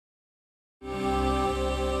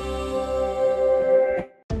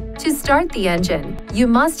start the engine, you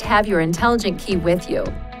must have your intelligent key with you.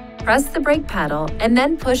 Press the brake pedal and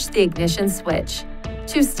then push the ignition switch.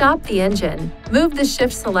 To stop the engine, move the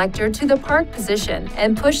shift selector to the park position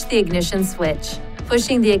and push the ignition switch.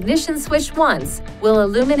 Pushing the ignition switch once will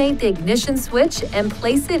illuminate the ignition switch and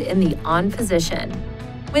place it in the on position.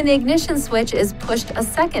 When the ignition switch is pushed a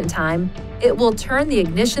second time, it will turn the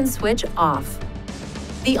ignition switch off.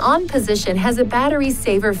 The on position has a battery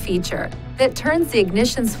saver feature that turns the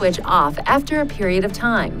ignition switch off after a period of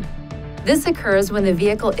time. This occurs when the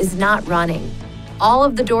vehicle is not running. All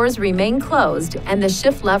of the doors remain closed and the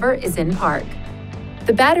shift lever is in park.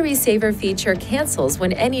 The battery saver feature cancels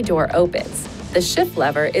when any door opens. The shift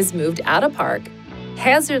lever is moved out of park,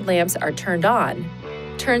 hazard lamps are turned on,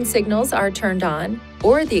 turn signals are turned on,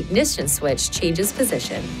 or the ignition switch changes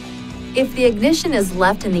position. If the ignition is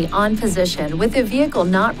left in the on position with the vehicle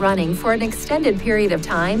not running for an extended period of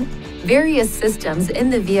time, various systems in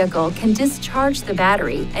the vehicle can discharge the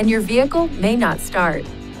battery and your vehicle may not start.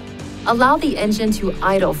 Allow the engine to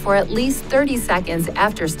idle for at least 30 seconds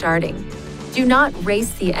after starting. Do not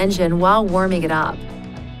race the engine while warming it up.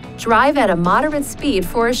 Drive at a moderate speed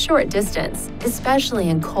for a short distance, especially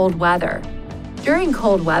in cold weather. During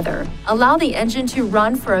cold weather, allow the engine to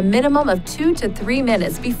run for a minimum of 2 to 3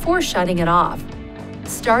 minutes before shutting it off.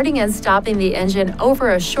 Starting and stopping the engine over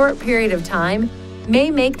a short period of time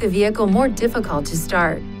may make the vehicle more difficult to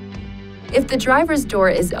start. If the driver's door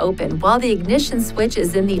is open while the ignition switch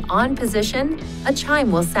is in the on position, a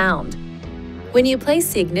chime will sound. When you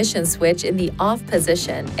place the ignition switch in the off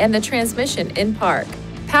position and the transmission in park,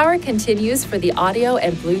 power continues for the audio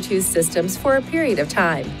and Bluetooth systems for a period of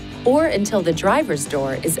time, or until the driver's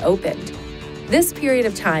door is opened. This period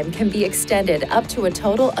of time can be extended up to a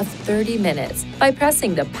total of 30 minutes by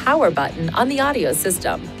pressing the power button on the audio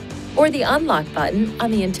system or the unlock button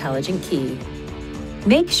on the intelligent key.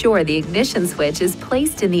 Make sure the ignition switch is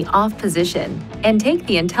placed in the off position and take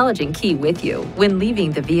the intelligent key with you when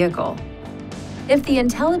leaving the vehicle. If the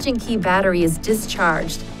intelligent key battery is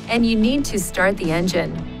discharged and you need to start the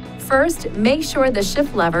engine, first make sure the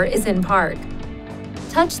shift lever is in park.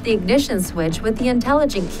 Touch the ignition switch with the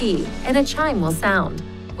intelligent key and a chime will sound.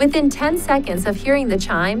 Within 10 seconds of hearing the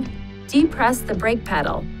chime, depress the brake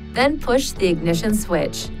pedal, then push the ignition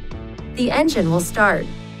switch. The engine will start.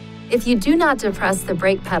 If you do not depress the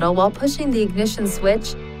brake pedal while pushing the ignition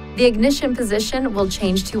switch, the ignition position will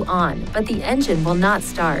change to on, but the engine will not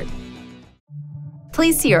start.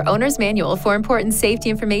 Please see your owner's manual for important safety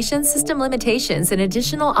information, system limitations, and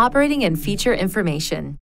additional operating and feature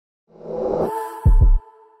information.